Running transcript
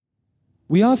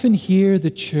We often hear the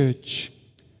church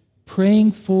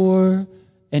praying for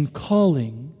and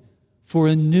calling for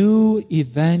a new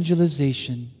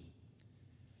evangelization.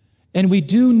 And we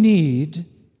do need,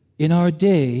 in our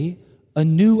day, a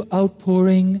new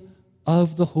outpouring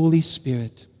of the Holy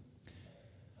Spirit.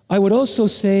 I would also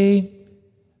say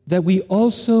that we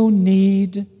also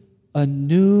need a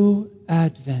new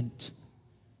Advent.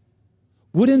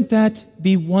 Wouldn't that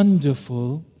be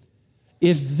wonderful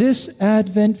if this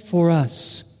Advent for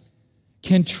us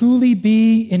can truly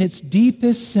be, in its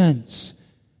deepest sense,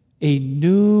 a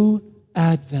new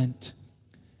Advent,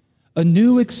 a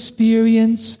new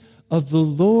experience of the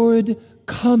Lord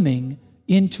coming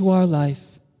into our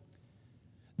life.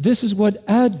 This is what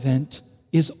Advent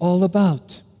is all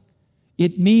about.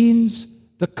 It means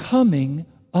the coming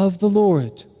of the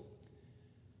Lord.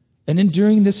 And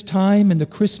during this time in the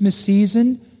Christmas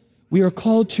season, we are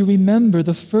called to remember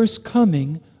the first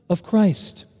coming of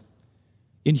Christ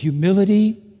in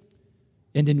humility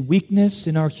and in weakness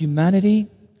in our humanity.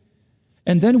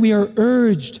 And then we are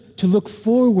urged to look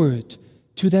forward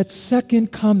to that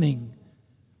second coming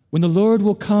when the Lord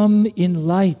will come in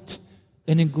light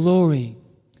and in glory.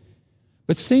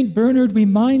 But St. Bernard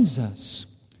reminds us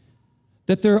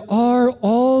that there are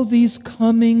all these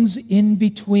comings in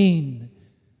between,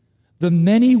 the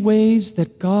many ways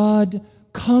that God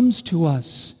comes to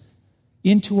us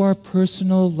into our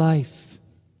personal life.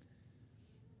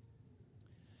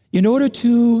 In order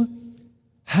to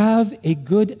have a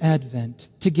good Advent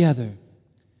together,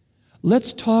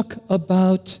 let's talk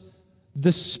about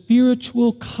the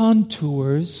spiritual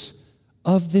contours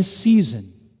of this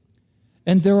season.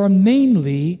 And there are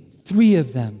mainly three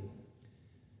of them.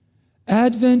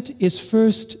 Advent is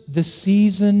first the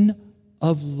season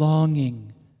of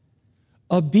longing,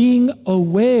 of being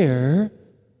aware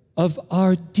of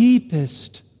our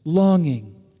deepest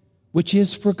longing, which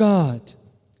is for God.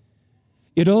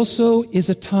 It also is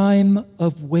a time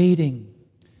of waiting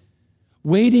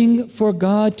for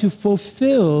God to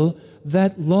fulfill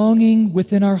that longing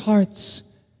within our hearts.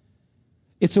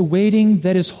 It's a waiting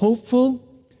that is hopeful,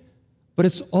 but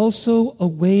it's also a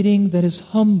waiting that is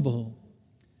humble.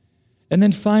 And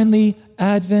then finally,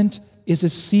 Advent is a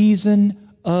season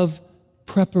of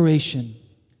preparation.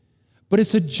 But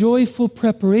it's a joyful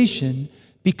preparation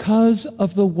because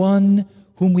of the one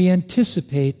whom we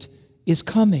anticipate is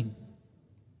coming.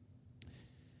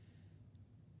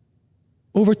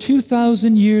 Over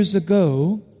 2,000 years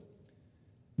ago,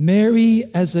 Mary,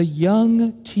 as a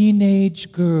young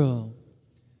teenage girl,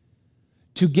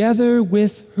 together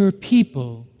with her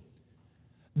people,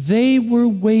 they were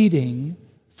waiting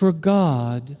for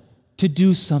God to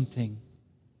do something.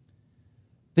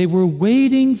 They were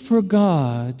waiting for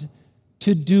God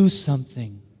to do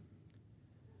something.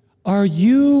 Are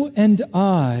you and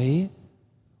I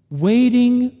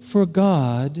waiting for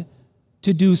God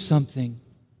to do something?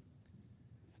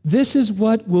 This is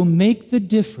what will make the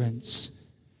difference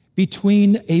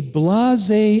between a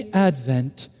blasé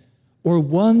Advent or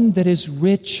one that is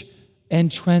rich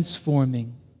and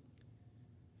transforming.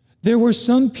 There were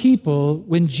some people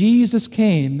when Jesus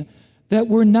came that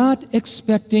were not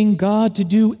expecting God to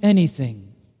do anything.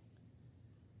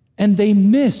 And they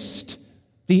missed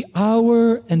the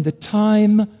hour and the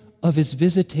time of his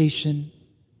visitation.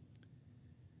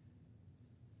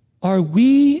 Are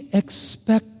we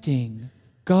expecting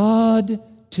God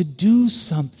to do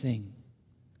something?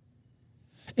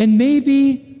 And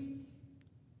maybe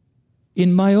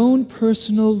in my own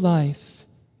personal life,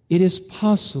 it is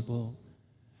possible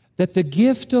that the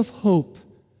gift of hope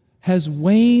has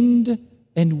waned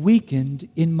and weakened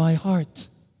in my heart.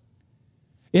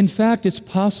 In fact, it's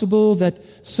possible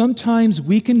that sometimes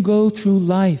we can go through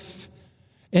life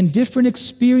and different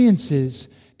experiences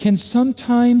can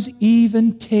sometimes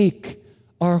even take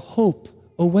our hope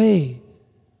away,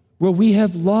 where we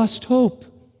have lost hope,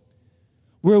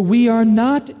 where we are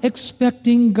not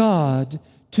expecting God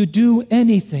to do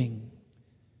anything.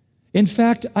 In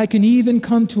fact, I can even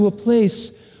come to a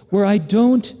place where I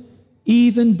don't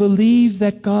even believe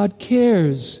that God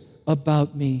cares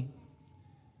about me.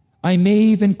 I may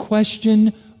even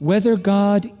question whether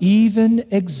God even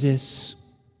exists.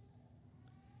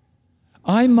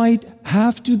 I might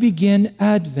have to begin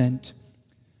Advent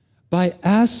by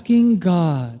asking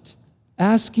God,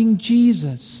 asking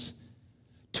Jesus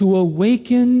to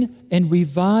awaken and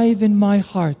revive in my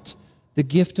heart the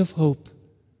gift of hope,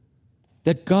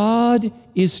 that God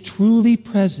is truly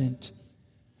present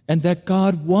and that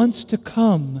God wants to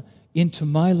come into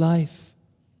my life.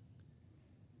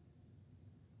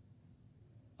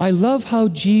 I love how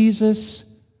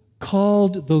Jesus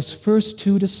called those first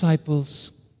two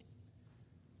disciples,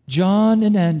 John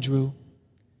and Andrew,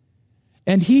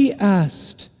 And he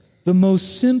asked the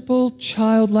most simple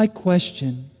childlike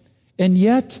question, and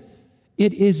yet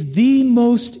it is the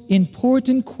most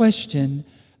important question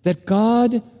that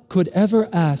God could ever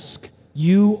ask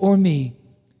you or me.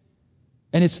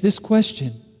 And it's this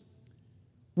question: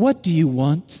 what do you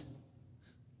want?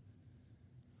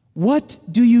 What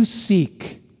do you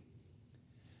seek?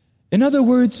 In other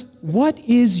words, what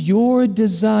is your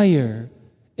desire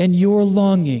and your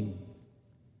longing?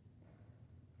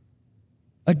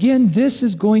 Again, this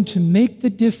is going to make the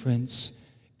difference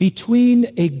between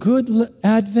a good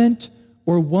Advent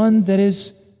or one that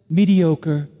is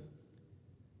mediocre.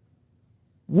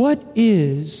 What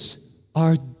is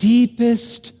our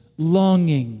deepest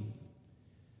longing?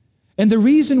 And the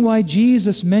reason why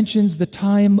Jesus mentions the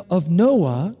time of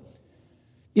Noah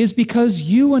is because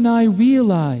you and I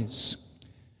realize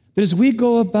that as we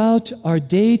go about our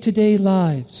day-to-day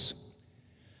lives,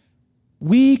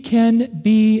 we can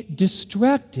be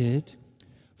distracted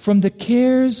from the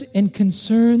cares and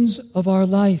concerns of our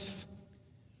life.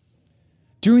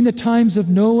 During the times of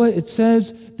Noah, it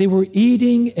says they were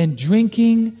eating and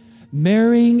drinking,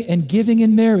 marrying and giving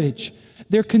in marriage.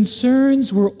 Their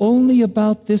concerns were only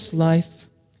about this life.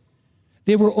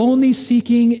 They were only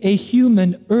seeking a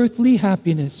human, earthly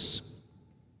happiness.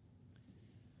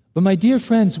 But my dear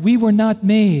friends, we were not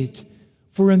made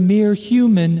for a mere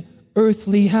human,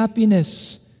 earthly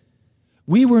happiness.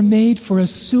 We were made for a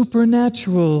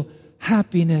supernatural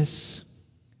happiness.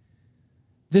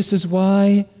 This is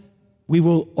why we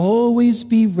will always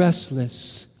be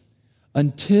restless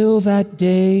until that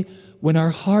day when our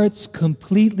hearts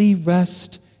completely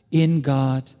rest in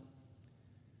God.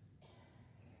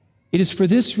 It is for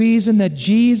this reason that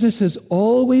Jesus is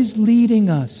always leading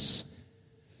us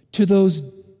to those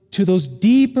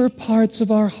deeper parts of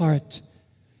our heart,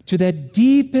 to that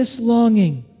deepest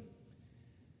longing.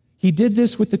 He did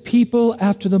this with the people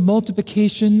after the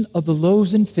multiplication of the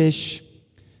loaves and fish,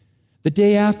 the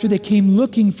day after they came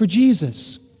looking for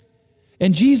Jesus.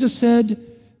 And Jesus said,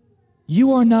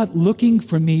 "You are not looking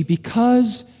for me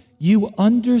because you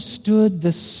understood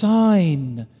the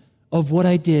sign of what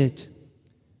I did.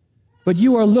 But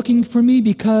you are looking for me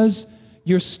because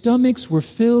your stomachs were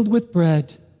filled with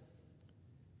bread."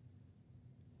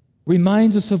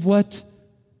 Reminds us of what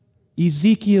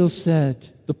Ezekiel said,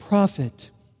 the prophet.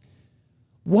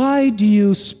 "Why do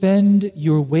you spend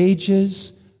your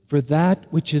wages for that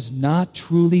which is not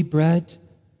truly bread?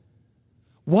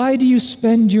 Why do you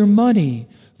spend your money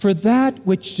for that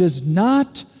which does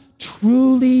not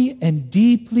truly and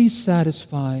deeply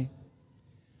satisfy?"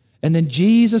 And then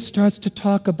Jesus starts to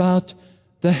talk about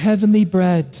the heavenly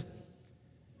bread.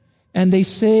 And they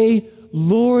say,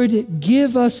 "Lord,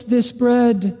 give us this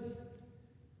bread."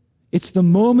 It's the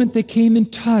moment they came in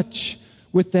touch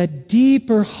with that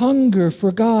deeper hunger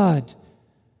for God.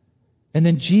 And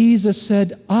then Jesus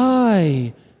said,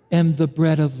 "I am the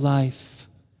bread of life.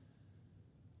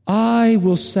 I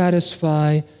will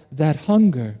satisfy that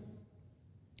hunger."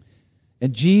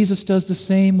 And Jesus does the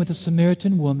same with a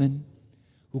Samaritan woman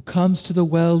who comes to the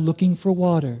well looking for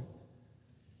water.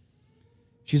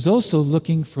 She's also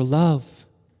looking for love.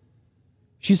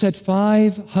 She's had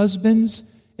 5 husbands,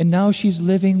 and now she's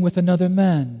living with another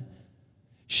man.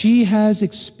 She has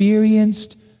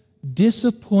experienced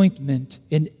disappointment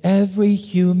in every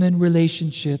human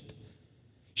relationship.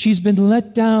 She's been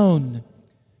let down,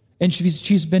 and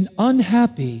she's been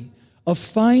unhappy of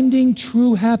finding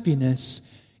true happiness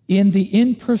in the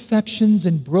imperfections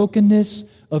and brokenness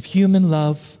of human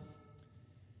love.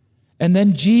 And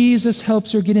then Jesus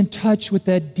helps her get in touch with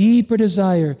that deeper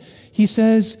desire. He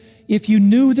says, if you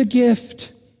knew the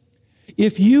gift,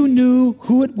 if you knew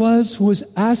who it was who was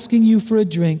asking you for a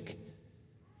drink,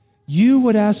 you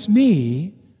would ask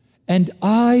me, and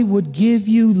I would give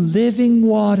you living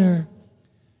water.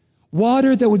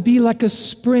 Water that would be like a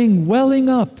spring welling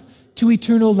up to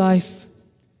eternal life.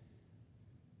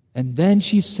 And then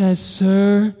she says,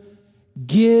 "Sir,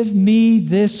 give me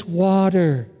this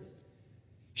water."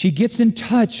 She gets in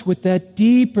touch with that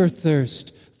deeper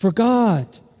thirst for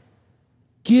God.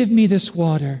 Give me this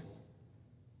water.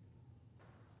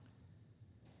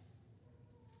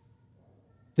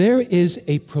 There is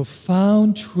a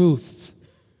profound truth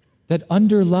that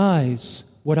underlies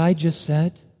what I just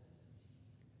said.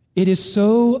 It is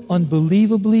so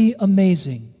unbelievably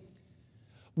amazing.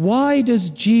 Why does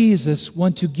Jesus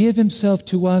want to give himself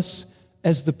to us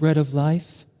as the bread of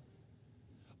life?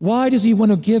 Why does he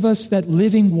want to give us that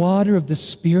living water of the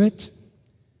Spirit?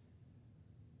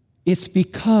 It's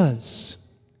because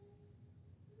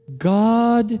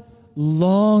God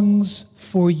longs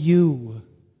for you.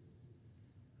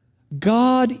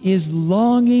 God is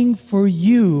longing for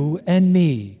you and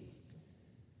me.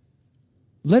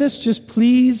 Let us just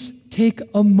please take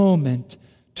a moment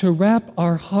to wrap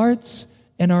our hearts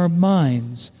and our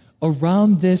minds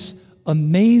around this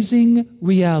amazing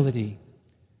reality.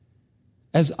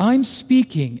 As I'm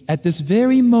speaking at this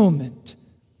very moment,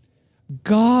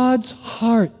 God's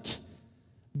heart,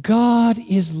 God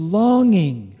is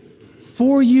longing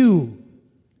for you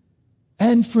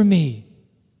and for me.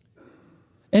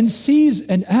 And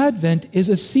Advent is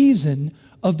a season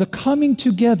of the coming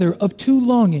together of two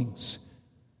longings.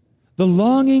 The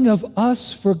longing of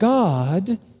us for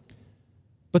God,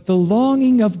 but the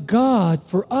longing of God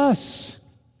for us.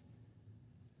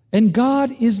 And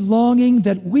God is longing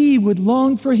that we would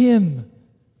long for Him.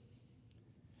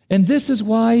 And this is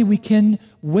why we can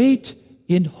wait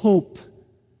in hope,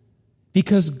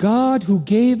 because God, who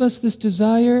gave us this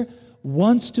desire,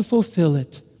 wants to fulfill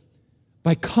it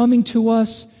by coming to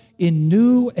us in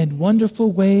new and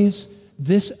wonderful ways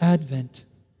this Advent.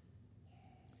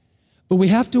 But we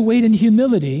have to wait in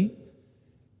humility,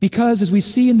 because as we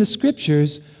see in the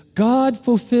Scriptures, God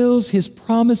fulfills His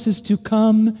promises to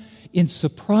come in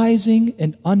surprising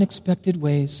and unexpected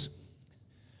ways,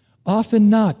 often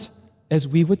not as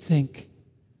we would think.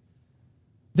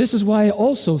 This is why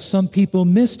also some people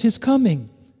missed His coming.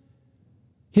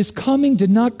 His coming did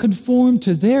not conform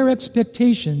to their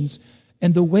expectations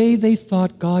and the way they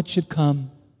thought God should come.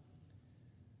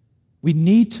 We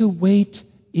need to wait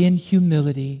in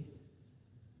humility.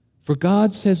 For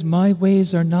God says, "My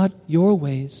ways are not your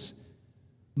ways.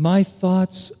 My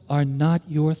thoughts are not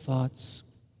your thoughts."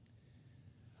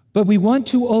 But we want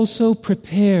to also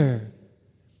prepare.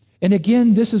 And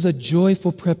again, this is a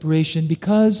joyful preparation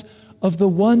because of the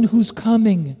one who's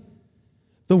coming,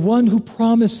 the one who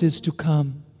promises to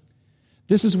come.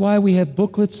 This is why we have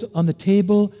booklets on the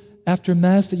table after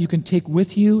Mass that you can take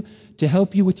with you to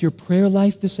help you with your prayer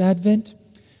life this Advent.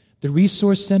 The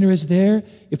Resource Center is there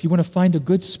if you want to find a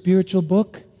good spiritual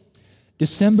book.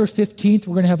 December 15th,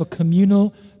 we're going to have a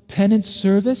communal penance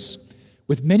service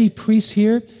with many priests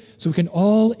here so we can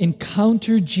all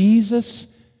encounter Jesus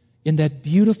in that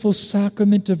beautiful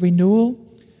sacrament of renewal.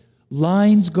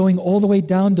 Lines going all the way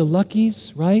down to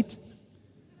Lucky's, right?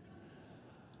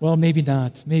 Well, maybe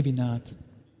not, maybe not.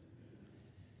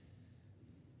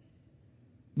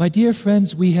 My dear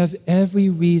friends, we have every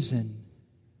reason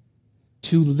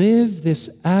to live this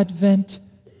Advent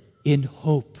in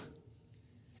hope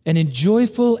and in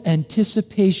joyful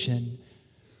anticipation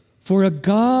for a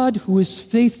God who is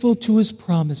faithful to His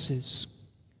promises,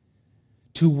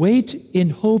 to wait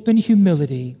in hope and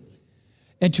humility,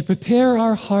 and to prepare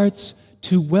our hearts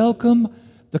to welcome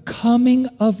the coming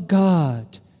of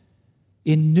God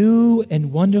in new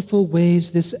and wonderful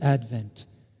ways this Advent.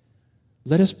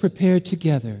 Let us prepare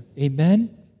together.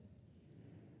 Amen.